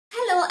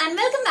Hello and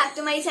welcome back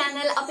to my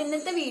channel. അപ്പോൾ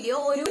ഇന്നത്തെ video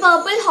ഒരു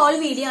Purplle Haul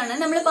വീഡിയോ ആണ്.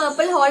 നമ്മൾ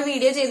Purplle Haul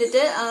വീഡിയോ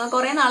ചെയ്തിട്ട്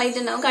കുറേ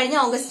നാളായിട്ടുണ്ടാവും. കഴിഞ്ഞ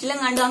ഓഗസ്റ്റിൽ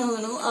എങ്ങാണ്ടാന്ന്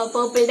തോന്നുന്നു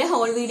Purppleന്റെ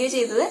ഹോൾ വീഡിയോ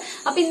ചെയ്തത്.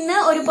 അപ്പോൾ ഇന്ന്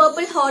ഒരു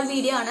Purplle Haul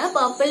വീഡിയോ ആണ്.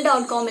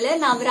 purpple.com-ൽ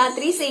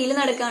നവരാത്രി സെയിൽ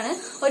നടക്കാണ്.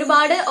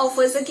 ഒരുപാട്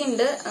ഓഫേഴ്സ് ഒക്കെ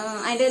ഉണ്ട്.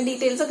 അതിന്റെ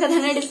ഡീറ്റെയിൽസ് ഒക്കെ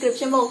തന്നെ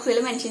ഡിസ്ക്രിപ്ഷൻ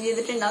ബോക്സിൽ മെൻഷൻ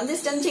ചെയ്തിട്ടുണ്ടാവും.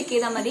 ജസ്റ്റ് ഒന്ന് ചെക്ക്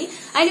ചെയ്താൽ മതി.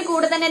 അതിന്റെ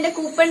കൂടെ തന്നെ എന്റെ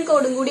കൂപ്പൺ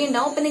കോഡും കൂടി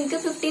ഉണ്ടാവും. അപ്പോൾ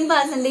നിങ്ങൾക്ക്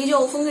 15%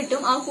 ഓഫും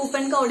കിട്ടും ആ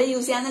കൂപ്പൺ കോഡ്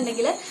യൂസ്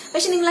ചെയ്യാന്നുണ്ടെങ്കിൽ.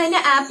 പക്ഷെ നിങ്ങൾ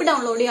അതിന്റെ ആപ്പ്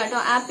ഡൗൺലോഡ് ചെയ്യാം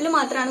കേട്ടോ. ആപ്പിൽ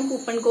മാത്രമാണ്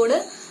കൂപ്പൺ കോഡ്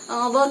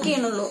വർക്ക്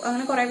ചെയ്യണുള്ളൂ.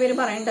 അങ്ങനെ കുറെ പേര്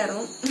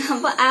പറയണ്ടായിരുന്നു.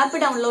 അപ്പൊ ആപ്പ്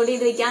ഡൗൺലോഡ്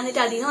ചെയ്ത് വെക്കാൻ,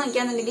 എന്നിട്ട് അതിൽ നിന്ന്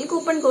വാങ്ങിക്കാന്നുണ്ടെങ്കിൽ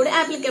കൂപ്പൺ കോഡ്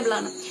ആപ്ലിക്കബിൾ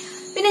ആണ്.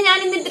 പിന്നെ ഞാൻ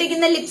ഇന്ന്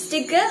ഇട്ടിരിക്കുന്ന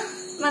ലിപ്സ്റ്റിക്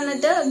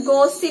വന്നിട്ട്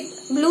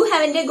ബ്ലൂ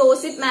ഹെവന്റെ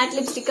ഗോസിപ്പ് മാറ്റ്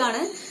ലിപ്സ്റ്റിക്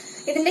ആണ്.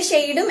 ഇതിന്റെ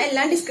ഷെയ്ഡും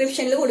എല്ലാം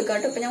ഡിസ്ക്രിപ്ഷനിൽ കൊടുക്കാം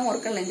കേട്ടോ. ഇപ്പൊ ഞാൻ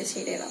ഓർക്കണില്ല എന്റെ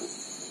ഷെയ്ഡ് ഏതാണ്.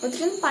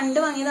 ഒത്തിരി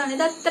പണ്ട് വാങ്ങിയതാണ്.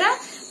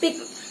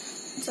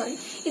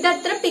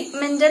 ഇതത്ര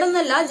പിഗ്മെന്റഡ്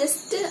ഒന്നുമല്ല,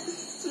 ജസ്റ്റ്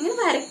ഇങ്ങനെ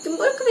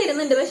വരയ്ക്കുമ്പോഴൊക്കെ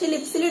വരുന്നുണ്ട്. പക്ഷെ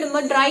ലിപ്സിൽ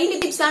ഇടുമ്പോൾ ഡ്രൈ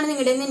ലിപ്സ് ആണ്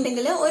നിങ്ങളുടെ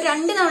ഉണ്ടെങ്കിൽ ഒരു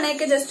 2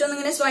 തവണയൊക്കെ ജസ്റ്റ് ഒന്ന്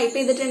ഇങ്ങനെ സ്വൈപ്പ്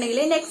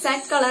ചെയ്തിട്ടുണ്ടെങ്കിൽ ഇതിന്റെ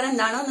എക്സാക്ട് കളർ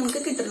എന്താണോ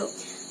നമുക്ക് കിട്ടുള്ളൂ.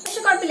 പക്ഷെ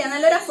കുഴപ്പമില്ല,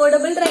 നല്ലൊരു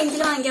അഫോർഡബിൾ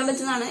റേഞ്ചിൽ വാങ്ങിക്കാൻ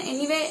പറ്റുന്നതാണ്.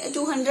 എനിവേ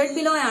 200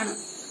 ബിലോ ആണ്.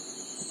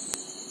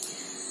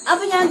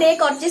 അപ്പൊ ഞാൻ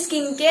കുറച്ച്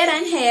skin care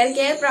and hair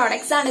care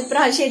products ആണ്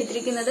ഇപ്രാവശ്യം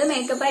എടുത്തിരിക്കുന്നത്.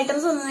 മേക്കപ്പ്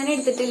ഐറ്റംസ് ഒന്നും തന്നെ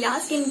എടുത്തിട്ടില്ല.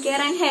 Skin care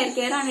and hair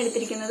care ആണ്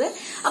എടുത്തിരിക്കുന്നത്.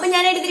 അപ്പൊ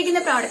ഞാൻ എടുത്തിരിക്കുന്ന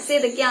പ്രോഡക്ട്സ്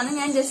ഏതൊക്കെയാണെന്ന്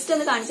ഞാൻ ജസ്റ്റ്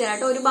ഒന്ന് കാണിച്ചു തരാം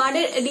കേട്ടോ. ഒരുപാട്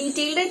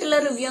ഡീറ്റെയിൽഡ് ആയിട്ടുള്ള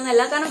റിവ്യൂ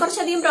ഒന്നല്ല, കാരണം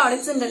കുറച്ചധികം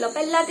പ്രോഡക്ട്സ് ഉണ്ടല്ലോ.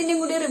 അപ്പൊ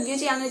എല്ലാത്തിന്റെയും കൂടി റിവ്യൂ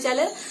ചെയ്യാന്ന് വെച്ചാൽ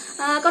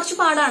കുറച്ച്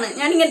പാടാണ്.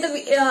 ഞാൻ ഇങ്ങനത്തെ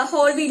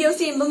ഹോൾ വീഡിയോസ്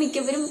ചെയ്യുമ്പോൾ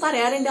മിക്കവരും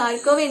പറയാറുണ്ട്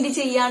ആർക്കോ വേണ്ടി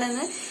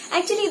ചെയ്യാണെന്ന്.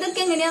 ആക്ച്വലി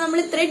ഇതൊക്കെ എങ്ങനെയാ നമ്മൾ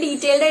ഇത്ര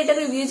ഡീറ്റെയിൽഡ് ആയിട്ട്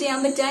റിവ്യൂ ചെയ്യാൻ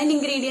പറ്റുക? അതിന്റെ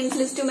ഇൻഗ്രീഡിയൻസ്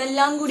ലിസ്റ്റും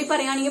എല്ലാം കൂടി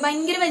പറയുകയാണെങ്കിൽ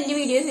ഭയങ്കര വലിയ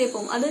വീഡിയോസ്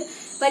ആയിപ്പോവും. അത്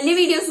വലിയ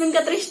വീഡിയോസ് നിങ്ങൾക്ക്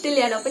അത്ര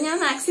ഇഷ്ടമില്ലല്ലോ. അപ്പൊ ഞാൻ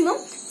മാക്സിമം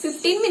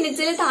 15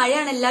 മിനിറ്റ്സിൽ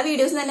താഴെയാണ് എല്ലാ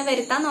വീഡിയോസും തന്നെ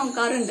വരുത്താൻ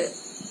നോക്കാറുണ്ട്.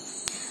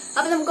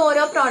 അപ്പൊ നമുക്ക്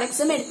ഓരോ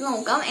പ്രോഡക്ട്സും എടുത്ത്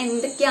നോക്കാം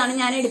എന്തൊക്കെയാണ്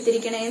ഞാൻ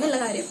എടുത്തിരിക്കണേ എന്നുള്ള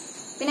കാര്യം.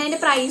 പിന്നെ അതിന്റെ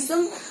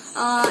പ്രൈസും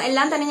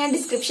എല്ലാം തന്നെ ഞാൻ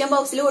ഡിസ്ക്രിപ്ഷൻ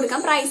ബോക്സിൽ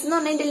കൊടുക്കാം. പ്രൈസ് എന്ന്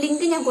പറഞ്ഞാൽ അതിന്റെ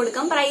ലിങ്ക് ഞാൻ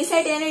കൊടുക്കാം. പ്രൈസ്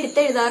ആയിട്ട് ഞാൻ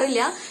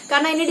എഴുതാറില്ല,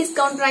 കാരണം അതിന്റെ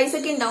ഡിസ്കൗണ്ട് പ്രൈസ്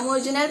ഒക്കെ ഉണ്ടാവും.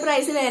 ഒറിജിനൽ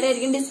പ്രൈസ് വേറെ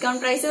ആയിരിക്കും,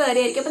 ഡിസ്കൗണ്ട് പ്രൈസ് വേറെ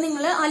ആയിരിക്കും. അപ്പൊ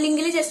നിങ്ങൾ ആ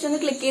ലിങ്കിൽ ജസ്റ്റ് ഒന്ന്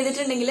ക്ലിക്ക്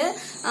ചെയ്തിട്ടുണ്ടെങ്കിൽ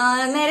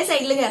നേരെ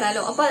സൈഡിൽ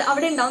കയറാലോ. അപ്പൊ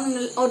അവിടെ ഉണ്ടാവും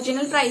നിങ്ങൾ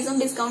ഒറിജിനൽ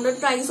പ്രൈസും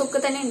ഡിസ്കൗണ്ടഡ് പ്രൈസും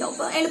ഒക്കെ തന്നെ ഉണ്ടാവും.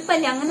 അപ്പൊ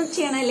എളുപ്പമല്ലേ, അങ്ങനെ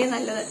ചെയ്യണല്ലേ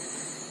നല്ലത്.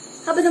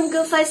 അപ്പൊ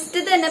നമുക്ക് ഫസ്റ്റ്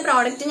തന്നെ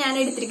പ്രോഡക്റ്റ് ഞാൻ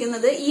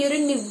എടുത്തിരിക്കുന്നത് ഈ ഒരു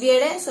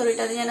നിവ്യയുടെ,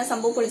 അത് ഞാൻ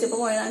സംഭവം പൊളിച്ചപ്പോ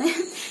പോയതാണ്,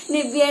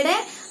 നിവ്യയുടെ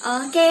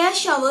care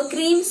shower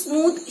cream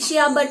smooth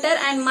shea butter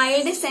and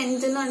mild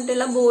saint എന്ന്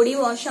പറഞ്ഞിട്ടുള്ള ബോഡി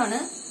വാഷ് ആണ്.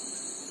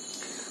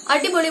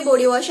 അടിപൊളി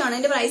ബോഡി വാഷ് ആണ്.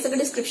 ഇതിന്റെ പ്രൈസ് ഒക്കെ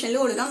ഡിസ്ക്രിപ്ഷനിൽ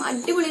കൊടുക്കാം.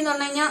 അടിപൊളി എന്ന്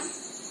പറഞ്ഞു കഴിഞ്ഞാൽ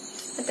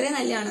അത്രയും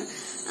നല്ലതാണ്.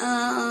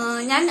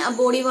 ഞാൻ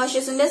ബോഡി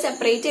വാഷസിന്റെ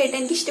സെപ്പറേറ്റ് ആയിട്ട്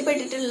എനിക്ക്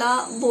ഇഷ്ടപ്പെട്ടിട്ടുള്ള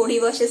ബോഡി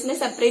വാഷസിന്റെ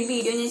സെപ്പറേറ്റ്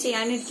വീഡിയോ ഞാൻ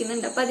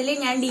ചെയ്യാനിരിക്കുന്നുണ്ട്. അപ്പൊ അതിൽ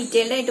ഞാൻ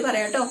ഡീറ്റെയിൽഡ് ആയിട്ട്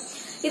പറയാം കേട്ടോ.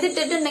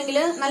 ഇതിട്ടിട്ടുണ്ടെങ്കിൽ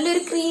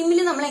നല്ലൊരു ക്രീമിൽ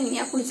നമ്മൾ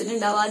എങ്ങനെയാ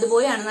കുളിച്ചിട്ടുണ്ടാവുക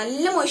അതുപോലെയാണ്.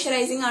 നല്ല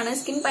മോയ്സ്ചറൈസിംഗ് ആണ്.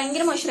 സ്കിൻ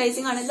ഭയങ്കര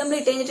മോയ്സ്ചറൈസിംഗ് ആണ്. ഇത് നമ്മൾ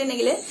ഇട്ട്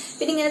കഴിഞ്ഞിട്ടുണ്ടെങ്കിൽ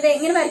പിന്നെ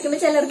ഇങ്ങനെ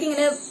വരയ്ക്കുമ്പോൾ ചിലർക്ക്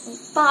ഇങ്ങനെ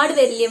പാട്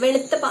വരില്ലേ,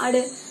 വെളുത്ത പാട്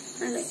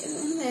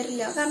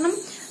വരില്ല. കാരണം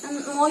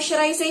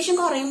മോയ്സ്ചറൈസേഷൻ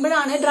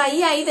കുറയുമ്പോഴാണ്, ഡ്രൈ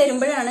ആയി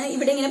വരുമ്പോഴാണ്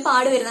ഇവിടെ ഇങ്ങനെ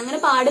പാട് വരുന്നത്.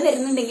 അങ്ങനെ പാട്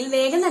വരുന്നുണ്ടെങ്കിൽ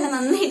വേഗം തന്നെ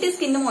നന്നായിട്ട്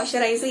സ്കിന്ന്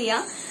മോയ്സ്ചറൈസ്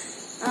ചെയ്യാം.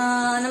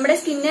 നമ്മുടെ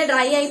സ്കിന്ന്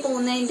ഡ്രൈ ആയി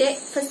പോകുന്നതിന്റെ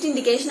ഫസ്റ്റ്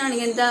ഇൻഡിക്കേഷൻ ആണ്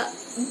ഇങ്ങനത്തെ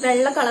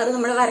വെള്ള കളർ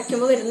നമ്മൾ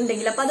വരയ്ക്കുമ്പോൾ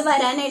വരുന്നുണ്ടെങ്കിൽ. അപ്പൊ അത്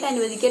വരാനായിട്ട്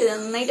അനുവദിക്കരുത്.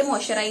 നന്നായിട്ട്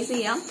മോയ്സ്ചറൈസ്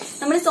ചെയ്യാം.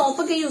 നമ്മൾ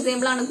സോപ്പൊക്കെ യൂസ്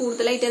ചെയ്യുമ്പോഴാണ്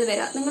കൂടുതലായിട്ട് അത്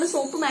വരാം. നിങ്ങൾ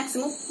സോപ്പ്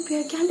മാക്സിമം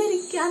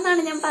ഉപയോഗിക്കാണ്ടിരിക്കുക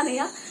എന്നാണ് ഞാൻ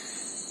പറയാ,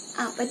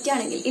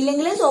 പറ്റുകയാണെങ്കിൽ.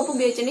 ഇല്ലെങ്കിൽ സോപ്പ്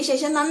ഉപയോഗിച്ചതിന്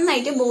ശേഷം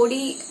നന്നായിട്ട്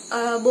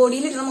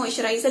ബോഡിയിലിട്ടുന്ന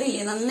മോയ്സ്ചറൈസർ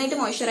ഇല്ലേ, നന്നായിട്ട്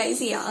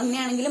മോയ്സ്ചറൈസ് ചെയ്യുക.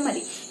 അങ്ങനെയാണെങ്കിലും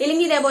മതി.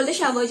 ഇല്ലെങ്കിൽ ഇതേപോലത്തെ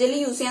ഷവർ ജെൽ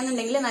യൂസ്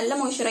ചെയ്യാന്നുണ്ടെങ്കിൽ നല്ല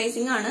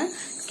മോയ്സ്ചറൈസിംഗ് ആണ്.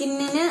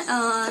 സ്കിന്നിന്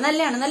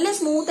നല്ലതാണ്. നല്ല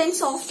സ്മൂത്ത് ആൻഡ്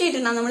സോഫ്റ്റ്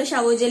ആയിട്ടുണ്ടാവും നമ്മൾ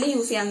ഷവർ ജെൽ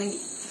യൂസ് ചെയ്യാന്നെങ്കിൽ.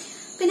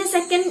 പിന്നെ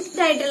സെക്കൻഡ്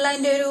ആയിട്ടുള്ള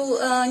എന്റെ ഒരു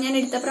ഞാൻ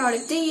എടുത്ത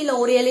പ്രോഡക്റ്റ് ഈ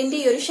ലോറിയലിന്റെ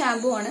ഈ ഒരു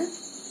ഷാമ്പു ആണ്.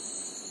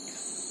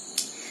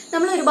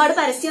 നമ്മൾ ഒരുപാട്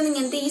പരസ്യമൊന്നും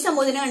ഇങ്ങനത്തെ ഈ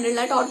സംഭവത്തിന്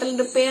കണ്ടിട്ടില്ല. ടോട്ടൽ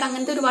റിപ്പയർ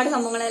അങ്ങനത്തെ ഒരുപാട്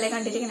സംഭവങ്ങളല്ലേ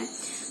കണ്ടിരിക്കണേ.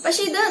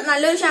 പക്ഷെ ഇത്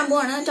നല്ലൊരു ഷാമ്പു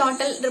ആണ്.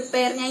 ടോട്ടൽ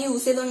റിപ്പയർ ഞാൻ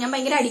യൂസ് ചെയ്തോണ്ട് ഞാൻ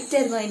ഭയങ്കര അഡിക്റ്റ്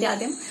ആയിരുന്നു അതിന്റെ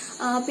ആദ്യം.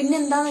 പിന്നെ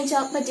എന്താന്ന്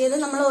വെച്ചാൽ പറ്റിയത്,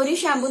 നമ്മൾ ഒരു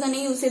ഷാമ്പു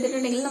തന്നെ യൂസ്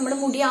ചെയ്തിട്ടുണ്ടെങ്കിൽ നമ്മുടെ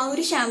മുടി ആ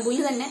ഒരു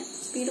ഷാമ്പൂയിൽ തന്നെ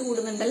സ്പീഡ്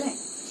കൂടുന്നുണ്ടല്ലേ,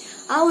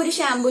 ആ ഒരു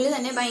ഷാമ്പൂല്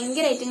തന്നെ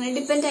ഭയങ്കരമായിട്ട് ഇങ്ങനെ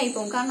ഡിപ്പെൻഡ് ആയി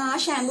പോകും. കാരണം ആ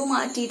ഷാമ്പു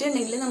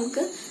മാറ്റിയിട്ടുണ്ടെങ്കിൽ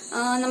നമുക്ക്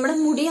നമ്മുടെ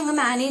മുടി അങ്ങ്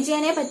മാനേജ്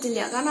ചെയ്യാനേ പറ്റില്ല.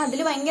 കാരണം അതിൽ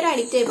ഭയങ്കര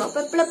അഡിക്റ്റ് ആയി പോകും.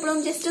 അപ്പൊ എപ്പോഴും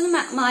ജസ്റ്റ് ഒന്ന്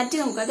മാറ്റി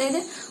നോക്കുക. അതായത്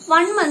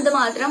 1 മന്ത്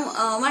മാത്രം,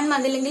 1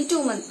 മന്ത് അല്ലെങ്കിൽ 2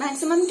 മന്ത്,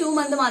 മാക്സിമം 2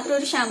 മന്ത് മാത്രം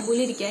ഒരു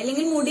ഷാമ്പൂയിൽ ഇരിക്കുക.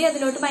 അല്ലെങ്കിൽ മുടി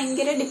അതിലോട്ട്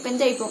ഭയങ്കര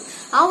ഡിപ്പെൻഡ് ആയി പോകും.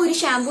 ആ ഒരു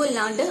ഷാമ്പൂ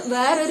അല്ലാണ്ട്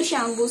വേറൊരു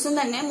ഷാമ്പൂസും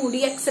തന്നെ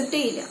മുടി അക്സെപ്റ്റ്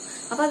ചെയ്യില്ല.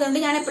 അപ്പൊ അതുകൊണ്ട്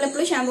ഞാൻ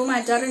എപ്പോഴും ഷാമ്പൂ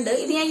മാറ്റാറുണ്ട്.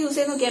 ഇത് ഞാൻ യൂസ്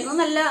ചെയ്ത് നോക്കിയായിരുന്നു.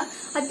 നല്ല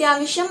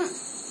അത്യാവശ്യം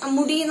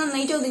മുടി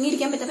നന്നായിട്ട്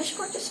ഒതുങ്ങിയിരിക്കാൻ പറ്റും. പക്ഷെ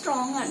കുറച്ച്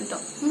സ്ട്രോങ് ആണ് കേട്ടോ.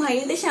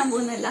 മൈൽഡ് ഷാമ്പൂ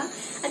എന്നല്ല,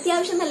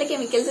 അത്യാവശ്യം നല്ല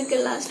കെമിക്കൽസ് ഒക്കെ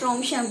ഉള്ള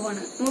സ്ട്രോങ് ഷാമ്പൂ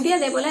ആണ്. മുടി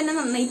അതേപോലെ തന്നെ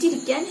നന്നായിട്ട്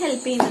ഇരിക്കാൻ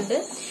ഹെൽപ്പ് ചെയ്യുന്നുണ്ട്.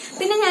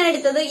 പിന്നെ ഞാൻ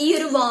എടുത്തത് ഈ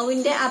ഒരു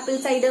വാവിന്റെ ആപ്പിൾ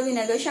സൈഡർ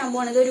വിനെഗർ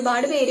ഷാമ്പൂ ആണ്. ഇത്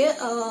ഒരുപാട് പേര്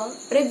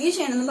റിവ്യൂ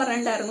ചെയ്യണമെന്ന്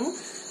പറഞ്ഞിട്ടുണ്ടായിരുന്നു.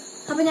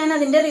 അപ്പൊ ഞാൻ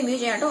അതിന്റെ റിവ്യൂ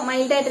ചെയ്യാം കേട്ടോ.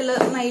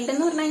 മൈൽഡ്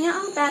എന്ന് പറഞ്ഞു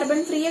കഴിഞ്ഞാൽ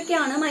പാരബൺ ഫ്രീ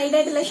ഒക്കെയാണ്. മൈൽഡ്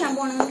ആയിട്ടുള്ള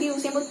ഷാമ്പൂ ആണ്. നമുക്ക്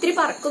യൂസ് ചെയ്യുമ്പോൾ ഒത്തിരി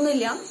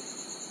പറക്കൊന്നുമില്ല.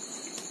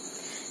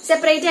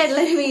 സെപ്പറേറ്റ്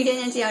ആയിട്ടുള്ള ഒരു വീഡിയോ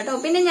ഞാൻ ചെയ്യാം കേട്ടോ.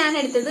 പിന്നെ ഞാൻ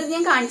എടുത്തത്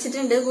ഞാൻ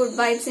കാണിച്ചിട്ടുണ്ട് ഗുഡ്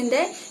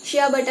വൈബ്സിന്റെ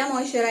ഷിയ ബട്ടർ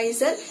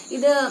മോയ്സ്ചറൈസർ.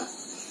 ഇത്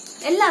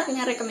എല്ലാവർക്കും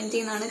ഞാൻ റെക്കമെൻഡ്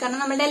ചെയ്യുന്നതാണ്. കാരണം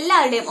നമ്മുടെ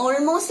എല്ലാവരുടെയും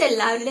ഓൾമോസ്റ്റ്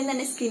എല്ലാവരുടെയും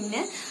തന്നെ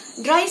സ്കിന്ന്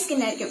ഡ്രൈ സ്കിൻ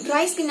ആയിരിക്കും.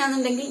 ഡ്രൈ സ്കിൻ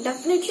ആണെന്നുണ്ടെങ്കിൽ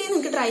ഡെഫിനറ്റ്ലി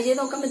നിങ്ങൾക്ക് ട്രൈ ചെയ്ത്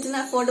നോക്കാൻ പറ്റുന്ന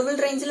അഫോർഡബിൾ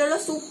റേഞ്ചിലുള്ള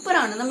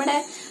സൂപ്പറാണ്. നമ്മുടെ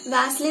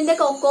വാസ്ലിന്റെ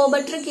കൊക്കോ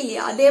ബട്ടർ ഇല്ല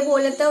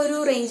അതേപോലത്തെ ഒരു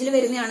റേഞ്ചിൽ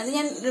വരുന്നതാണ്. ഇത്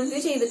ഞാൻ റിവ്യൂ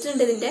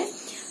ചെയ്തിട്ടുണ്ട്. ഇതിന്റെ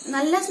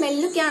നല്ല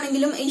സ്മെല്ലൊക്കെ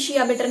ആണെങ്കിലും ഈ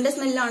ഷിയ ബട്ടറിന്റെ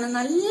സ്മെല്ലാണ്.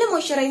 നല്ല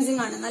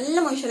മോയ്സ്ചറൈസിംഗ് ആണ്. നല്ല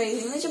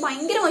മോയ്സ്ചറൈസിംഗ് എന്ന് വെച്ചാൽ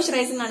ഭയങ്കര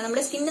മോയ്സ്ചറൈസിംഗ് ആണ്.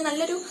 നമ്മുടെ സ്കിന്ന്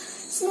നല്ലൊരു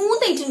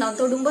സ്മൂത്ത് ആയിട്ടുണ്ടാവും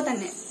തൊടുമ്പോ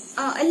തന്നെ.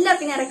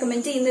 എല്ലാവർക്കും ഞാൻ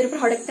റെക്കമെൻഡ് ചെയ്യുന്ന ഒരു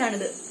പ്രോഡക്റ്റ്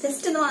ആണിത്.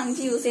 ജസ്റ്റ് ഒന്ന്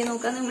വാങ്ങിച്ച് യൂസ് ചെയ്ത്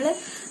നോക്കാം.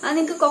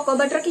 നിങ്ങൾക്ക് കൊക്കോ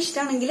ബട്ടർ ഒക്കെ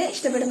ഇഷ്ടമാണെങ്കിൽ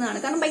ഇഷ്ടപ്പെടുന്നതാണ്.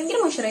 കാരണം ഭയങ്കര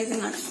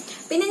മോയ്സ്ചറൈസിംഗ് ആണ്.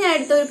 പിന്നെ ഞാൻ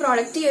എടുത്ത ഒരു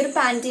പ്രോഡക്റ്റ് ഈ ഒരു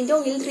പാന്റിന്റെ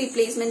ഓയിൽ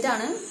റീപ്ലേസ്മെന്റ്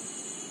ആണ്.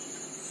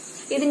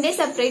 ഇതിന്റെ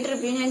സെപ്പറേറ്റ്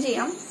റിവ്യൂ ഞാൻ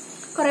ചെയ്യാം.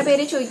 കുറെ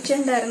പേര്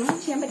ചോദിച്ചിട്ടുണ്ടായിരുന്നു,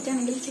 ചെയ്യാൻ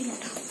പറ്റുകയാണെങ്കിൽ ചെയ്യാം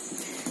കേട്ടോ.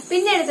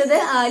 പിന്നെ എടുത്തത്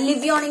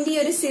ലിവിയോണിന്റെ ഈ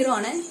ഒരു സിറം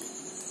ആണ്.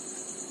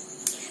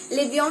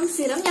 ലിവിയോൺ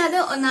സിറം ഞാൻ അത്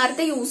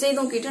നേരത്തെ യൂസ് ചെയ്ത്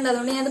നോക്കിയിട്ടുണ്ട്.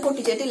 അതുകൊണ്ട് ഞാൻ അത്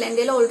പൊട്ടിച്ചിട്ടില്ല.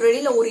 എന്റെ ഓൾറെഡി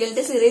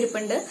ലോറിയലിന്റെ സിറം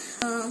ഇരിപ്പുണ്ട്.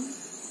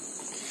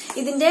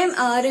 ഇതിന്റെ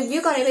റിവ്യൂ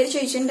കുറെ പേര്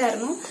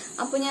ചോദിച്ചിട്ടുണ്ടായിരുന്നു.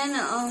 അപ്പൊ ഞാൻ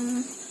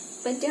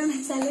പറ്റുകയാണെന്ന്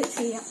വെച്ചാൽ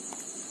ചെയ്യാം.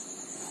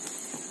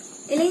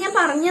 ഇല്ലെങ്കിൽ ഞാൻ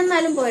പറഞ്ഞു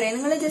തന്നാലും പോരെ.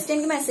 നിങ്ങൾ ജസ്റ്റ്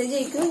എനിക്ക് മെസ്സേജ്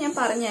അയക്കും, ഞാൻ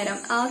പറഞ്ഞുതരാം.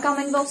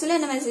 കമന്റ് ബോക്സിൽ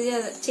എന്നെ മെസ്സേജ്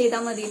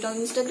ചെയ്താൽ മതി കേട്ടോ.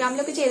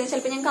 ഇൻസ്റ്റാഗ്രാമിലൊക്കെ ചെയ്താൽ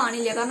ചിലപ്പോൾ ഞാൻ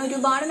കാണില്ല. കാരണം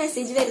ഒരുപാട്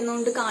മെസ്സേജ്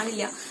വരുന്നതുകൊണ്ട്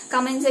കാണില്ല.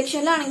 കമന്റ്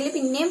സെക്ഷനിലാണെങ്കിൽ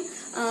പിന്നെയും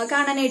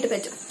കാണാനായിട്ട്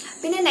പറ്റും.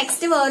 പിന്നെ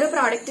നെക്സ്റ്റ് വേറെ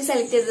പ്രോഡക്റ്റ്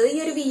സെലക്ട് ചെയ്തത് ഈ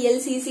ഒരു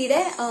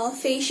VLCCയുടെ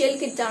ഫേഷ്യൽ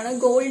കിറ്റ് ആണ്.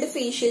 Gold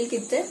facial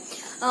kit.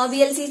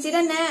 VLCCയുടെ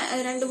തന്നെ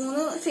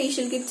 2-3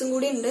 ഫേഷ്യൽ കിറ്റ്സും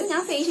കൂടി ഉണ്ട്.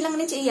 ഞാൻ ഫേഷ്യൽ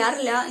അങ്ങനെ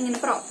ചെയ്യാറില്ല. ഇങ്ങനെ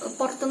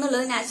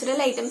പുറത്തുനിന്നുള്ളത്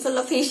നാച്ചുറൽ ഐറ്റംസ്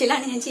ഉള്ള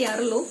ഫേഷ്യലാണ് ഞാൻ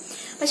ചെയ്യാറുള്ളൂ.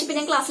 പക്ഷെ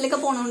പിന്നെ ക്ലാസ്സിലൊക്കെ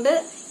പോണോണ്ട്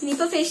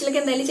ഇനിയിപ്പോ ഫേഷ്യലൊക്കെ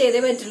എന്തായാലും ചെയ്തേ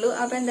പറ്റുള്ളൂ.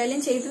 അപ്പൊ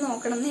എന്തായാലും ചെയ്ത്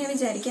നോക്കണം എന്ന് ഞാൻ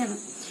വിചാരിക്കുകയാണ്.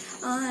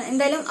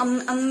 എന്തായാലും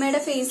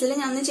അമ്മയുടെ ഫേസിൽ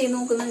ഞാൻ ഒന്ന് ചെയ്ത്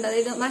നോക്കുന്നുണ്ട്.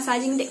 അതായത്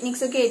മസാജിങ്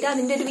ടെക്നിക്സ് ഒക്കെ ആയിട്ട്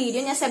അതിന്റെ ഒരു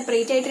വീഡിയോ ഞാൻ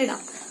സെപ്പറേറ്റ് ആയിട്ട്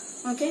ഇടാം.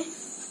 ഓക്കെ.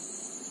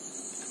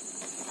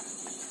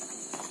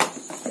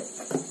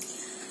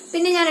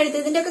 പിന്നെ ഞാൻ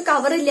എടുത്തത് ഇതിന്റെ ഒക്കെ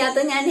കവർ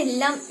ഇല്ലാത്തത് ഞാൻ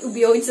എല്ലാം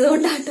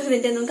ഉപയോഗിച്ചതുകൊണ്ടാട്ടോ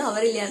ഇതിന്റെ ഒന്നും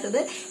കവർ ഇല്ലാത്തത്.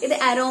 ഇത്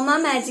അരോമ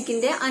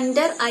മാജിക്കിന്റെ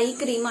അണ്ടർ ഐ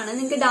ക്രീമാണ്.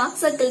 നിങ്ങൾക്ക് ഡാർക്ക്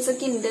സർക്കിൾസ്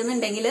ഒക്കെ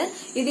ഉണ്ടെന്നുണ്ടെങ്കിൽ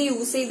ഇത്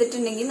യൂസ്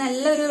ചെയ്തിട്ടുണ്ടെങ്കിൽ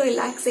നല്ലൊരു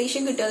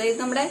റിലാക്സേഷൻ കിട്ടും. അതായത്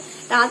നമ്മുടെ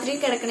രാത്രി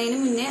കിടക്കുന്നതിന്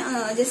മുന്നേ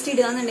ജസ്റ്റ്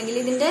ഇടുക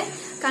എന്നുണ്ടെങ്കിൽ ഇതിന്റെ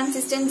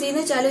കൺസിസ്റ്റൻസി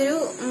എന്ന് വെച്ചാൽ ഒരു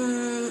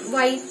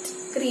വൈറ്റ്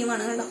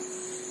ക്രീമാണ് കേട്ടോ.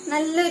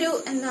 നല്ലൊരു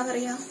എന്താ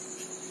പറയാ,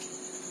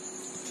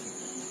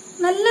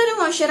 നല്ലൊരു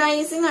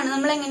മോയ്സ്ചറൈസിംഗ് ആണ്.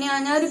 നമ്മൾ എങ്ങനെയാ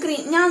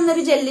ഞാൻ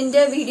അന്നൊരു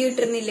ജെല്ലിന്റെ വീഡിയോ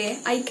ഇട്ടിരുന്നില്ലേ,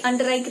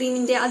 അണ്ടർ ഐ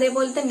ക്രീമിന്റെ,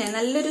 അതേപോലെ തന്നെ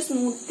നല്ലൊരു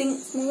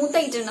സ്മൂത്ത്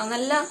ആയിട്ടുണ്ടാവും.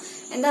 നല്ല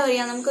എന്താ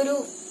പറയാ,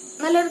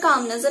 നല്ലൊരു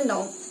കാംനെസ്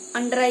ഉണ്ടാവും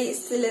അണ്ടർ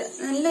ഐസില്.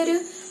 നല്ലൊരു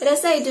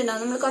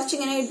രസമായിട്ടുണ്ടാവും. നമ്മൾ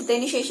കുറച്ചിങ്ങനെ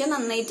എടുത്തതിന് ശേഷം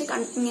നന്നായിട്ട്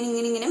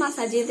ഇങ്ങനെ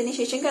മസാജ് ചെയ്തതിന്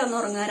ശേഷം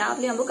കിടന്നുറങ്ങുക.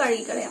 രാവിലെ ആകുമ്പോൾ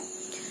കഴുകിക്കളയാം.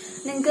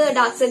 നിങ്ങൾക്ക്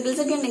ഡാർക്ക്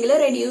സർക്കിൾസ് ഒക്കെ ഉണ്ടെങ്കിൽ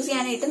റെഡ്യൂസ്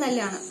ചെയ്യാനായിട്ട്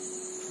നല്ലതാണ്.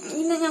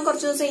 ഇന്ന് ഞാൻ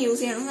കുറച്ച് ദിവസം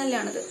യൂസ് ചെയ്യണം,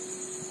 നല്ലതാണത്.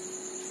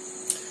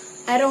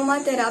 Aroma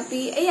therapy.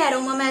 ഈ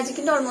അരോമ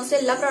മാജിക്കിന്റെ ഓൾമോസ്റ്റ്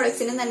എല്ലാ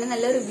പ്രോഡക്ട്സിനും തന്നെ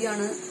നല്ല റിവ്യൂ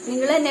ആണ്.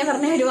 നിങ്ങൾ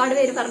തന്നെ ഒരുപാട്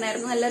പേര്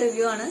പറഞ്ഞായിരുന്നു നല്ല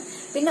റിവ്യൂ ആണ്.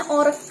 പിന്നെ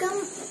ഉറക്കം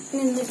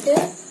നിന്നിട്ട്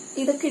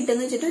ഇതൊക്കെ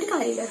ഇട്ടെന്ന് വെച്ചിട്ട് ഒരു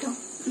കാര്യമില്ല കേട്ടോ.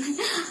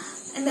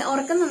 എന്താ,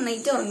 ഉറക്കം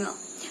നന്നായിട്ട് ഉറങ്ങുക.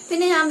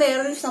 പിന്നെ ഞാൻ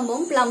വേറൊരു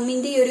സംഭവം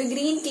പ്ലമ്മിന്റെ ഈ ഒരു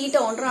ഗ്രീൻ ടീ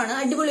ടോണറാണ്.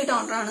 അടിപൊളി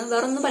ടോണറാണ്,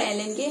 വേറൊന്നും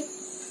പറയാനില്ല. എനിക്ക്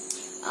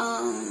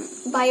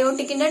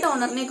ബയോട്ടിക്കിന്റെ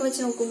ടോണറിനെയൊക്കെ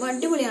വെച്ച് നോക്കുമ്പോൾ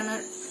അടിപൊളിയാണ്.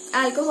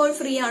 ആൽക്കഹോൾ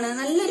ഫ്രീ ആണ്.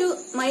 നല്ലൊരു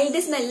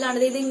മൈൽഡ്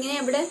സ്മെല്ലാണ്. ഇത് ഇങ്ങനെ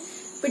ഇവിടെ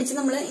പിടിച്ച്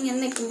നമ്മൾ ഇങ്ങനെ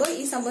നിൽക്കുമ്പോൾ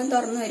ഈ സംഭവം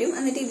തുറന്നു വരും.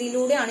 എന്നിട്ട്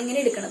ഇതിലൂടെയാണ് ഇങ്ങനെ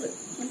എടുക്കുന്നത്.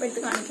 ഇപ്പൊ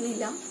എടുത്ത്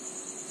കാണിക്കുന്നില്ല.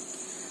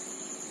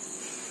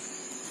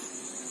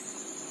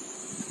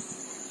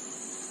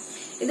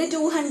 ഇത്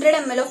 200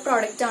 ml ഓഫ്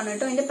പ്രോഡക്റ്റ് ആണ്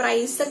കേട്ടോ. ഇതിന്റെ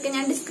പ്രൈസ് ഒക്കെ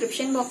ഞാൻ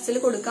ഡിസ്ക്രിപ്ഷൻ ബോക്സിൽ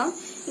കൊടുക്കാം.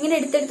 ഇങ്ങനെ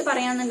എടുത്തെടുത്ത്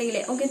പറയാന്നുണ്ടെങ്കിൽ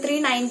ഓക്കെ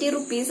 390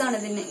 rupees ആണ്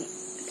ഇതിന്.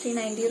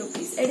 390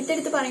 rupees.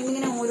 എടുത്തെടുത്ത് പറയുമ്പോൾ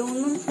ഇങ്ങനെ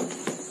ഓരോന്നും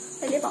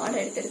വലിയ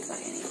പാടാണ് എടുത്തെടുത്ത്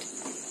പറയാനായിട്ട്.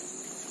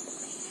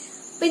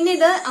 പിന്നെ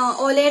ഇത്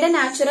ഓലയുടെ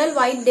നാച്ചുറൽ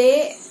വൈറ്റ് ഡേ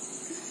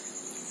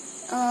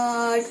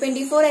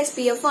 24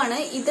 SPF ആണ്.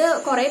 ഇത്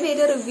കുറെ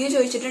പേര് റിവ്യൂ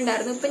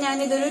ചോദിച്ചിട്ടുണ്ടായിരുന്നു. ഇപ്പൊ ഞാൻ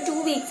ഇതൊരു 2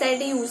 weeks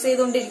ആയിട്ട് യൂസ്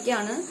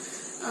ചെയ്തുകൊണ്ടിരിക്കുകയാണ്.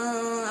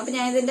 അപ്പൊ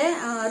ഞാൻ ഇതിന്റെ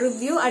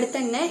റിവ്യൂ അടുത്ത്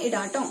തന്നെ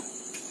ഇടാട്ടോ.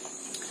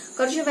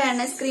 കുറച്ച്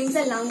ഫെയർനെസ് ക്രീംസ്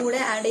എല്ലാം കൂടെ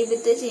ആഡ്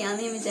ചെയ്തിട്ട്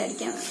ചെയ്യാന്ന് ഞാൻ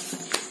വിചാരിക്കാണ്.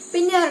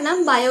 പിന്നെ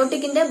പറഞ്ഞാൽ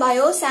ബയോട്ടിക്കിന്റെ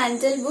ബയോ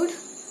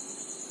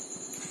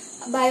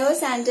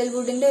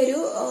സാൻഡൽവുഡിന്റെ ഒരു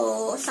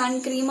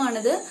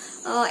സൺക്രീമാണിത്.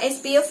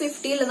 SPF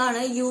 50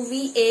 ഉള്ളതാണ്.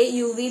 UVA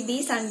UVB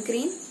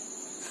sun cream.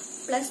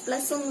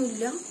 പ്ലസ്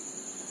ഒന്നുമില്ല.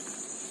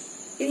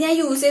 ഇത് ഞാൻ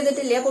യൂസ്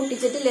ചെയ്തിട്ടില്ല,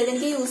 പൊട്ടിച്ചിട്ടില്ല.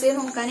 ഇതെനിക്ക് യൂസ് ചെയ്ത്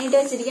നോക്കാനായിട്ട്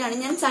വെച്ചിരിക്കുകയാണ്.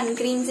 ഞാൻ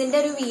സൺക്രീംസിന്റെ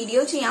ഒരു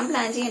വീഡിയോ ചെയ്യാൻ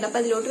പ്ലാൻ ചെയ്യുന്നുണ്ട്. അപ്പൊ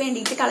അതിലോട്ട്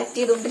വേണ്ടിയിട്ട് കളക്ട്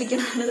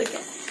ചെയ്തുകൊണ്ടിരിക്കുന്നതാണ്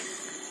ഇതൊക്കെ.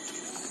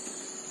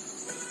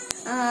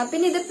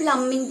 പിന്നെ ഇത്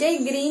പ്ലമ്മിന്റെ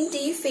ഗ്രീൻ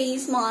ടീ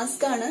ഫേസ്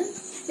മാസ്ക് ആണ്.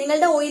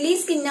 നിങ്ങളുടെ ഓയിലി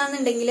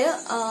സ്കിന്നാന്നുണ്ടെങ്കിൽ,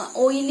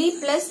 ഓയിലി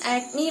പ്ലസ്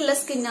ആക്നി ഉള്ള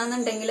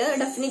സ്കിന്നാന്നുണ്ടെങ്കിൽ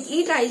ഡെഫിനറ്റ്ലി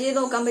ട്രൈ ചെയ്ത്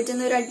നോക്കാൻ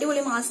പറ്റുന്ന ഒരു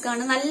അടിപൊളി മാസ്ക്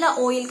ആണ്. നല്ല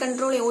ഓയിൽ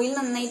കൺട്രോൾ, ഓയിൽ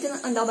നന്നായിട്ട്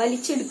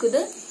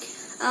വലിച്ചെടുക്കുന്നത്.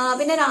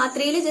 പിന്നെ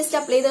രാത്രിയിൽ ജസ്റ്റ്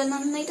അപ്ലൈ ചെയ്താൽ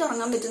നന്നായിട്ട്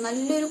ഉറങ്ങാൻ പറ്റും.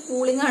 നല്ലൊരു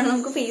കൂളിംഗ് ആണ്.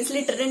 നമുക്ക് ഫേസിൽ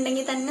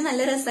ഇട്ടിട്ടുണ്ടെങ്കിൽ തന്നെ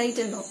നല്ല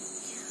രസമായിട്ടുണ്ടോ.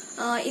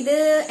 ഇത്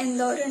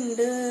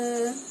എന്തോരുണ്ട്,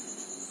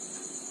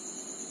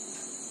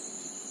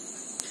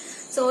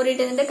 സോറി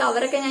ഇതിന്റെ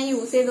കവറൊക്കെ ഞാൻ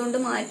യൂസ് ചെയ്തുകൊണ്ട്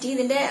മാറ്റി.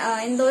 ഇതിന്റെ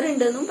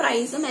എന്തോരുണ്ടെന്നും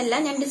പ്രൈസും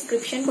എല്ലാം ഞാൻ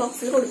ഡിസ്ക്രിപ്ഷൻ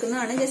ബോക്സിൽ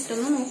കൊടുക്കുന്നതാണ്. ജസ്റ്റ്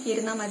ഒന്ന്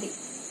നോക്കിയിരുന്നാൽ മതി.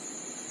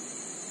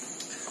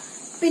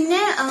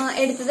 പിന്നെ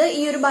എടുത്തത്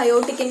ഈ ഒരു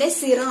ബയോട്ടിക്കിന്റെ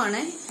സിറം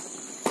ആണ്.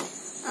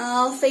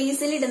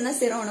 ഫേസിൽ ഇടുന്ന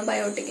സിറം ആണ്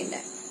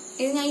ബയോട്ടിക്കിന്റെ.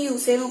 ഇത് ഞാൻ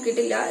യൂസ് ചെയ്ത്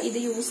നോക്കിയിട്ടില്ല. ഇത്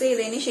യൂസ്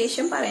ചെയ്തതിന്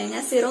ശേഷം പറയാം.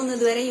 ഞാൻ സിറം ഒന്നും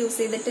ഇതുവരെ യൂസ്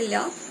ചെയ്തിട്ടില്ല.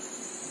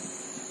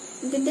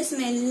 ഇതിന്റെ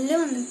സ്മെല്ല്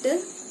വന്നിട്ട്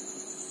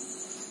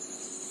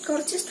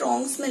കുറച്ച്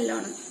സ്ട്രോങ്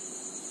സ്മെല്ലാണ്.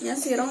 ഞാൻ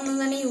സിറം ഒന്നും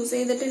തന്നെ യൂസ്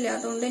ചെയ്തിട്ടില്ല,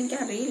 അതുകൊണ്ട്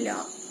എനിക്കറിയില്ല.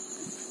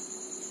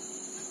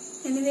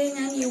 എനിവേ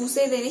ഞാൻ യൂസ്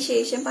ചെയ്തതിന്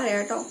ശേഷം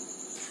പറയാട്ടോ.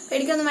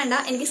 പേടിക്കൊന്നും വേണ്ട.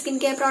 എനിക്ക് സ്കിൻ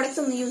കെയർ പ്രോഡക്ട്സ്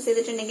ഒന്നും യൂസ്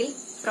ചെയ്തിട്ടുണ്ടെങ്കിൽ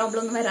പ്രോബ്ലം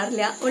ഒന്നും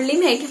വരാറില്ല. ഒൺലി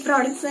മേക്കപ്പ്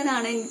പ്രോഡക്ട്സ്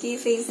തന്നെയാണ് എനിക്ക്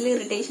ഫേസിൽ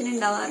ഇറിറ്റേഷൻ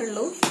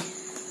ഉണ്ടാവാറുള്ളൂ.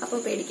 അപ്പോൾ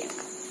പേടിക്കണം.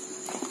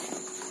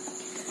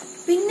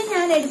 പിന്നെ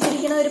ഞാൻ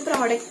എടുത്തിരിക്കുന്ന ഒരു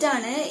പ്രോഡക്റ്റ്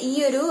ആണ് ഈ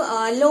ഒരു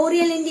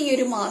ലോറിയലിന്റെ ഈ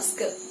ഒരു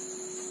മാസ്ക്.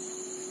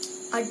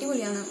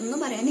 അടിപൊളിയാണ്, ഒന്നും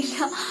പറയാനില്ല.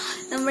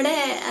 നമ്മുടെ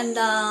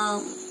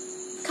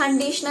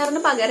കണ്ടീഷണറിന്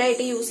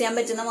പകരമായിട്ട് യൂസ് ചെയ്യാൻ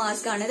പറ്റുന്ന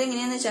മാസ്ക് ആണ്. ഇത്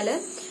എങ്ങനെയാന്ന് വെച്ചാല്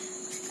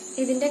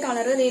ഇതിന്റെ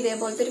കളർ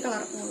ഇതേപോലത്തെ ഒരു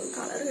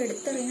കളർ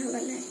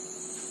എടുത്തെറിയാനുള്ളല്ലേ.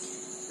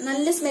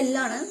 നല്ല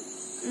സ്മെല്ലാണ്.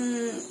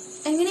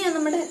 എങ്ങനെയാ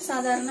നമ്മുടെ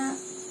സാധാരണ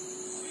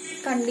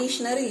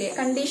കണ്ടീഷണർ ഇല്ലേ,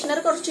 കണ്ടീഷണർ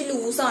കുറച്ച്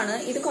ലൂസാണ്,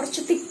 ഇത്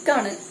കുറച്ച്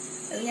തിക്കാണ്.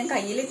 അത് ഞാൻ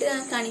കയ്യിലിട്ട്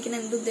കാണിക്കുന്ന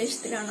എന്ത്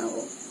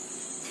ഉദ്ദേശത്തിലാണാവോ.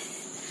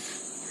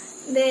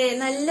 ഇതേ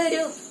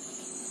നല്ലൊരു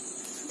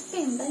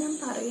എന്താ ഞാൻ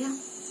പറയാ,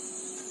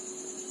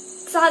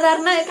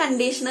 സാധാരണ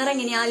കണ്ടീഷണർ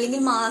എങ്ങനെയാ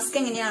അല്ലെങ്കിൽ മാസ്ക്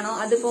എങ്ങനെയാണോ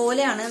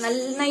അതുപോലെയാണ്.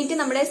 നന്നായിട്ട്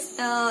നമ്മുടെ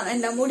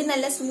മുടി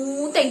നല്ല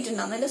സ്മൂത്ത്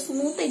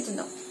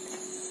ആയിട്ടുണ്ടാവും.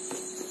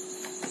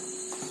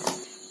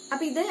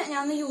 അപ്പൊ ഇത് ഞാൻ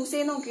ഒന്ന് യൂസ്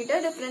ചെയ്ത് നോക്കിയിട്ട്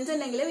ഡിഫറൻസ്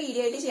ഉണ്ടെങ്കിൽ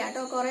വീഡിയോ ആയിട്ട് ചെയ്യാം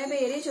കേട്ടോ. കുറെ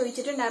പേര്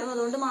ചോദിച്ചിട്ടുണ്ടായിരുന്നു,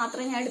 അതുകൊണ്ട്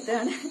മാത്രം ഞാൻ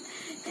എടുത്തതാണ്.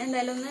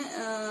 എന്തായാലും ഒന്ന്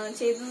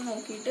ചെയ്ത്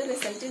നോക്കിയിട്ട്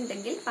റിസൾട്ട്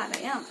ഉണ്ടെങ്കിൽ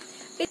പറയാം.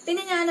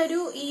 പിന്നെ ഞാനൊരു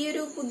ഈ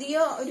ഒരു പുതിയ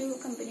ഒരു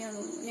കമ്പനിയാണ്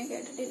തോന്നുന്നു, ഞാൻ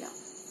കേട്ടിട്ടില്ല.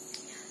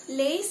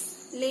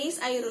 Lace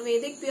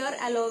ayurvedic pure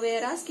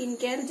aloe vera skin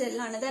care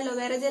ജെല്ലാണ്. ഇത്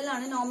അലോവേറ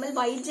ജെല്ലാണ്, നോർമൽ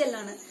വൈറ്റ്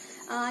ജെല്ലാണ്.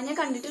 ഞാൻ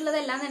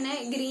കണ്ടിട്ടുള്ളതെല്ലാം തന്നെ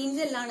ഗ്രീൻ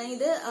ജെല്ലാണ്,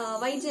 ഇത്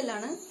വൈറ്റ്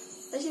ജെല്ലാണ്.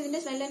 പക്ഷെ ഇതിന്റെ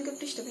സ്മെല്ല് എനിക്ക്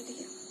ഒട്ടും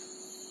ഇഷ്ടപ്പെട്ടില്ല.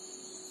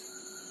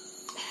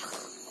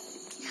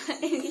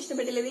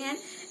 എനിക്കിഷ്ടപ്പെട്ടില്ല. ഇത് ഞാൻ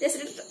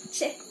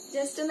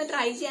ജസ്റ്റ് ഒന്ന്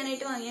ട്രൈ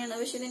ചെയ്യാനായിട്ട് വാങ്ങിയാണ്.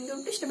 പക്ഷെ ഇത് എനിക്ക്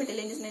ഒട്ടും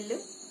ഇഷ്ടപ്പെട്ടില്ല. എന്റെ സ്മെല്ല്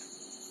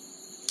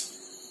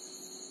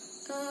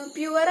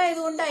പ്യുവർ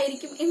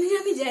ആയതുകൊണ്ടായിരിക്കും എന്ന്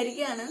ഞാൻ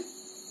വിചാരിക്കുകയാണ്.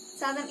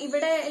 സാധാരണ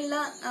ഇവിടെ ഉള്ള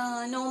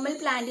നോർമൽ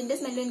പ്ലാന്റിന്റെ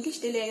സ്മെല്ല് എനിക്ക്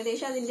ഇഷ്ടമില്ല.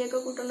 ഏകദേശം അതിന്റെയൊക്കെ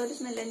കൂട്ടുള്ള ഒരു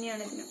സ്മെല്ല്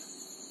തന്നെയാണ് ഇതിന്.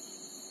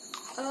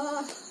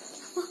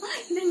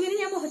 ഇതെങ്ങനെ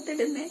ഞാൻ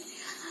മുഖത്തിടുന്നേ.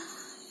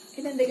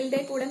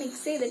 ഇതെന്തെങ്കിലും കൂടെ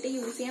മിക്സ് ചെയ്തിട്ട്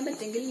യൂസ് ചെയ്യാൻ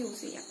പറ്റുമെങ്കിൽ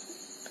യൂസ് ചെയ്യാം.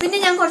 പിന്നെ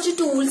ഞാൻ കുറച്ച്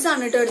ടൂൾസ്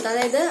ആണ് കേട്ടോ എടുത്തത്.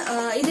 അതായത്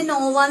ഇത്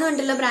നോവ എന്ന്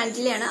പറഞ്ഞിട്ടുള്ള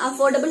ബ്രാൻഡിലെയാണ്.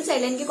 അഫോർഡബിൾ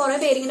സൈഡിൽ എനിക്ക് കുറെ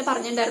പേര് ഇങ്ങനെ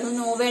പറഞ്ഞിട്ടുണ്ടായിരുന്നു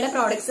നോവയുടെ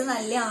പ്രോഡക്ട്സ്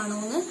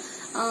നല്ലതാണോന്ന്.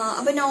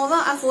 അപ്പൊ നോവ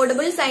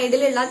അഫോർഡബിൾ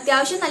സൈഡിലുള്ള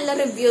അത്യാവശ്യം നല്ല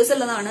റിവ്യൂസ്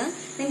ഉള്ളതാണ്.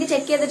 നിങ്ങൾക്ക്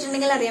ചെക്ക്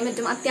ചെയ്തിട്ടുണ്ടെങ്കിൽ അറിയാൻ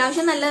പറ്റും.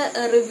 അത്യാവശ്യം നല്ല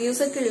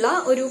റിവ്യൂസ് ഒക്കെ ഉള്ള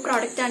ഒരു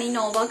പ്രോഡക്റ്റ് ആണ് ഈ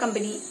നോവ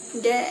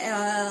കമ്പനിന്റെ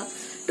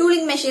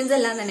ടൂളിംഗ് മെഷീൻസ്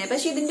എല്ലാം തന്നെ.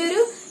 പക്ഷെ ഇതിന്റെ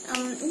ഒരു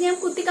ഞാൻ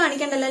കുത്തി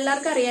കാണിക്കണ്ടല്ലോ,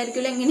 എല്ലാവർക്കും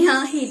അറിയാമായിരിക്കുമല്ലോ എങ്ങനെയാ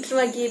ഹീറ്റർ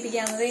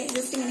വക്കിയേപ്പിക്കാന്നത്.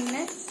 ജസ്റ്റ്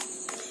ഇങ്ങനെ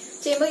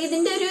ചെയ്യുമ്പോൾ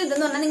ഇതിന്റെ ഒരു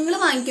ഇതെന്ന് പറഞ്ഞാൽ നിങ്ങൾ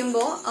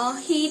വാങ്ങിക്കുമ്പോൾ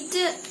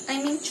ഹീറ്റ്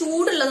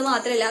ചൂടുള്ളത്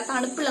മാത്രമല്ല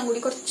തണുപ്പുള്ളം കൂടി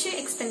കുറച്ച്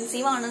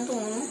എക്സ്പെൻസീവ് ആണെന്ന്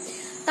തോന്നുന്നു.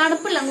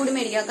 തണുപ്പുള്ളം കൂടി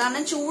മേടിക്കുക.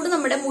 കാരണം ചൂട്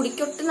നമ്മുടെ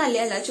മുടിക്കൊട്ടും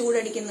നല്ലതല്ല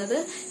ചൂടടിക്കുന്നത്.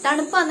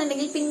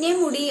 തണുപ്പാണെന്നുണ്ടെങ്കിൽ പിന്നെയും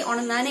മുടി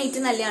ഉണങ്ങാനായിട്ട്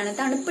നല്ലതാണ്.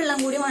 തണുപ്പുള്ളം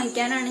കൂടി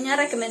വാങ്ങിക്കാനാണ് ഞാൻ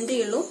റെക്കമെൻഡ്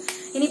ചെയ്യുള്ളൂ.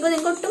 ഇനിയിപ്പോ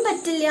നിങ്ങൾക്ക് ഒട്ടും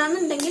പറ്റില്ല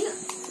എന്നുണ്ടെങ്കിൽ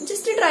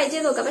ജസ്റ്റ് ട്രൈ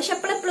ചെയ്ത് നോക്കാം. പക്ഷെ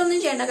എപ്പോഴെപ്പോഴൊന്നും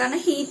ചെയ്യണ്ട,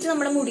 കാരണം ഹീറ്റ്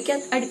നമ്മുടെ മുടിക്ക്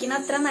അടിക്കുന്ന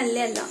അത്ര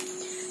നല്ലതല്ല.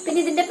 പിന്നെ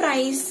ഇതിന്റെ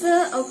പ്രൈസ്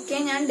ഒക്കെ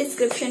ഞാൻ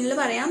ഡിസ്ക്രിപ്ഷനിൽ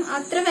പറയാം.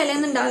 അത്ര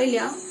വിലയൊന്നും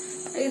ഉണ്ടാവില്ല.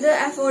 ഇത്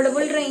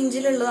അഫോർഡബിൾ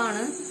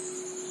റേഞ്ചിലുള്ളതാണ്.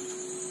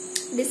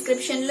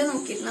 ഡിസ്ക്രിപ്ഷനിൽ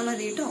നോക്കിയിരുന്നാൽ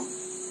മതി കേട്ടോ.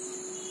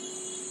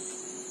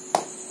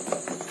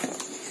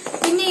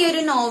 പിന്നെ ഈ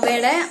ഒരു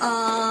നോവയുടെ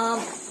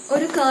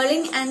ഒരു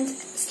കേളിംഗ് ആൻഡ്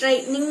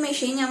സ്ട്രൈറ്റനിങ്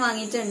മെഷീൻ ഞാൻ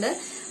വാങ്ങിയിട്ടുണ്ട്.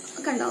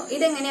 കണ്ടോ,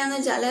 ഇതെങ്ങനെയാന്ന്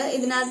വെച്ചാല്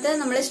ഇതിനകത്ത്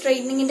നമ്മൾ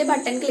സ്ട്രൈറ്റനിങ്ങിന്റെ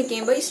ബട്ടൺ ക്ലിക്ക്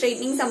ചെയ്യുമ്പോൾ ഈ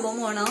സ്ട്രൈറ്റനിങ് സംഭവം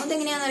ഓണോ.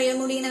 ഇതെങ്ങനെയാണെന്ന് അറിയാൻ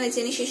മുടി ഇങ്ങനെ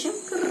വെച്ചതിന് ശേഷം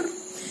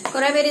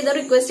കുറെ പേര് ഇത്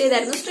റിക്വസ്റ്റ്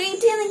ചെയ്തായിരുന്നു.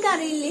 സ്ട്രൈറ്റ് ചെയ്യാൻ നിങ്ങൾക്ക്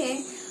അറിയില്ലേ?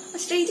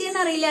 സ്ട്രൈറ്റ് ചെയ്യാൻ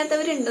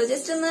അറിയില്ലാത്തവരുണ്ടോ?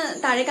 ജസ്റ്റ് ഒന്ന്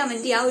താഴെ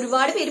കമന്റ് ചെയ്യാം.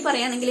 ഒരുപാട് പേര്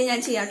പറയാണെങ്കിൽ ഞാൻ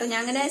ചെയ്യാട്ടോ. ഞാൻ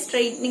അങ്ങനെ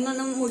സ്ട്രൈറ്റനിങ്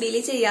ഒന്നും മുടിയിൽ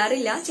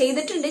ചെയ്യാറില്ല.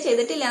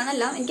 ചെയ്തിട്ടില്ല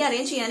എന്നല്ല,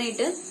 എനിക്കറിയാം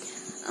ചെയ്യാനായിട്ട്.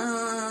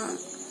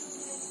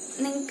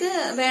 നിങ്ങൾക്ക്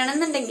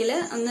വേണമെന്നുണ്ടെങ്കിൽ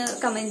ഒന്ന്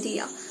കമന്റ്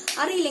ചെയ്യാം.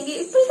 അറിയില്ലെങ്കിൽ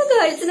ഇപ്പോഴത്തെ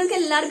ഗേൾസിനൊക്കെ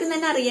എല്ലാവർക്കും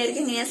തന്നെ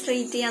അറിയായിരിക്കും എങ്ങനെയാ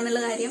സ്ട്രൈറ്റ്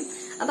ചെയ്യാന്നുള്ള കാര്യം.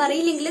 അപ്പൊ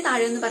അറിയില്ലെങ്കിൽ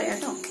താഴെ ഒന്ന്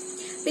പറയാട്ടോ.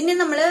 പിന്നെ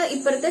നമ്മള്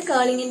ഇപ്പുറത്തെ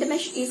കേളിങ്ങിന്റെ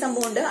ഈ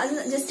സംഭവം ഉണ്ട്, അത്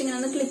ജസ്റ്റ് ഇങ്ങനെ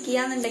ഒന്ന് ക്ലിക്ക്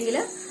ചെയ്യാന്നുണ്ടെങ്കിൽ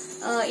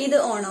ഇത്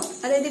ഓണോ.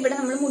 അതായത് ഇവിടെ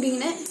നമ്മൾ മുടി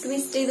ഇങ്ങനെ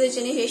ട്വിസ്റ്റ് ചെയ്ത്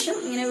വെച്ചതിന് ശേഷം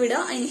ഇങ്ങനെ വിടുക,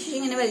 അതിനുശേഷം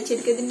ഇങ്ങനെ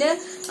വലിച്ചെടുക്കുക. ഇതിന്റെ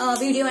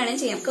വീഡിയോ വേണേൽ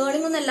ചെയ്യാം.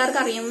 കേളിംഗ് ഒന്നും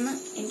എല്ലാവർക്കും അറിയുമെന്ന്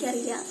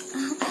എനിക്കറിയില്ല,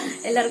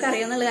 എല്ലാവർക്കും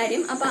അറിയാമെന്നുള്ള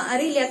കാര്യം. അപ്പൊ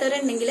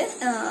അറിയില്ലാത്തവരുണ്ടെങ്കിൽ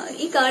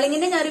ഈ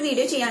കേളിങ്ങിന്റെ ഞാൻ ഒരു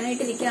വീഡിയോ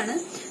ചെയ്യാനായിട്ട് ഇരിക്കുകയാണ്.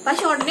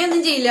 പക്ഷെ ഉടനെ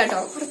ഒന്നും ചെയ്യില്ല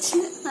കേട്ടോ,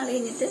 കുറച്ച് നാൾ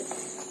കഴിഞ്ഞിട്ട്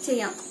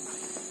ചെയ്യാം.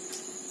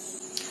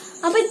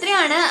 അപ്പൊ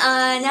ഇത്രയാണ്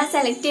ഞാൻ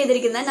സെലക്ട്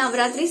ചെയ്തിരിക്കുന്ന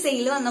നവരാത്രി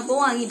സെയിൽ വന്നപ്പോൾ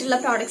വാങ്ങിയിട്ടുള്ള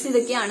പ്രോഡക്ട്സ്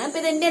ഇതൊക്കെയാണ്. അപ്പൊ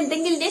ഇതിന്റെ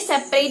എന്തെങ്കിലും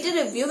സെപ്പറേറ്റ്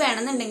റിവ്യൂ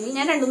വേണമെന്നുണ്ടെങ്കിൽ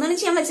ഞാൻ 2-3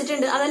 ചെയ്യാൻ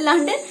വെച്ചിട്ടുണ്ട്.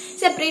 അതല്ലാണ്ട്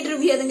സെപ്പറേറ്റ്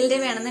റിവ്യൂ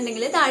ഏതെങ്കിലും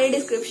വേണമെന്നുണ്ടെങ്കിൽ താഴെ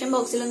ഡിസ്ക്രിപ്ഷൻ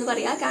ബോക്സിൽ ഒന്ന്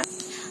പറയാം.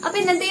 അപ്പൊ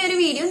ഇന്നത്തെ ഒരു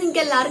വീഡിയോ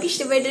നിങ്ങൾക്ക് എല്ലാവർക്കും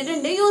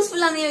ഇഷ്ടപ്പെട്ടിട്ടുണ്ട്,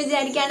 യൂസ്ഫുൾ ആണെന്ന്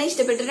വിചാരിക്കുകയാണ്.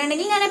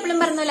 ഇഷ്ടപ്പെട്ടിട്ടുണ്ടെങ്കിൽ ഞാൻ എപ്പോഴും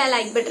പറഞ്ഞ പോലെ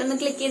ലൈക്ക് ബട്ടൺ ഒന്ന്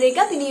ക്ലിക്ക്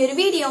ചെയ്തേക്കാം. പിന്നെ ഈ ഒരു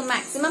വീഡിയോ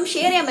മാക്സിമം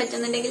ഷെയർ ചെയ്യാൻ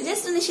പറ്റുന്നുണ്ടെങ്കിൽ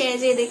ജസ്റ്റ് ഒന്ന് ഷെയർ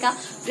ചെയ്തേക്കാം.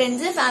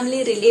 ഫ്രണ്ട്സ്, ഫാമിലി,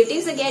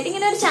 റിലേറ്റീവ്സ് ഒക്കെ ആയിട്ട്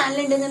ഇങ്ങനെ ഒരു ചാനൽ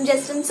ഉണ്ടെന്നും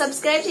ജസ്റ്റ് ഒന്ന്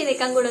സബ്സ്ക്രൈബ്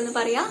ചെയ്തേക്കാൻ കൂടെ ഒന്ന്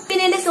പറയാം.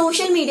 പിന്നെ എന്റെ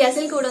സോഷ്യൽ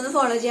മീഡിയാസിൽ കൂടെ ഒന്ന്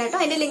ഫോളോ ചെയ്യാട്ടോ.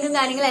 അതിന്റെ ലിങ്കും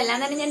കാര്യങ്ങളെല്ലാം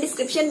തന്നെ ഞാൻ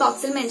ഡിസ്ക്രിപ്ഷൻ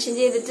ബോക്സിൽ മെൻഷൻ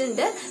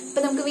ചെയ്തിട്ടുണ്ട്. അപ്പൊ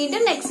നമുക്ക്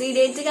വീണ്ടും നെക്സ്റ്റ്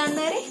വീഡിയോ ആയിട്ട്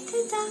കാണുന്നവരെ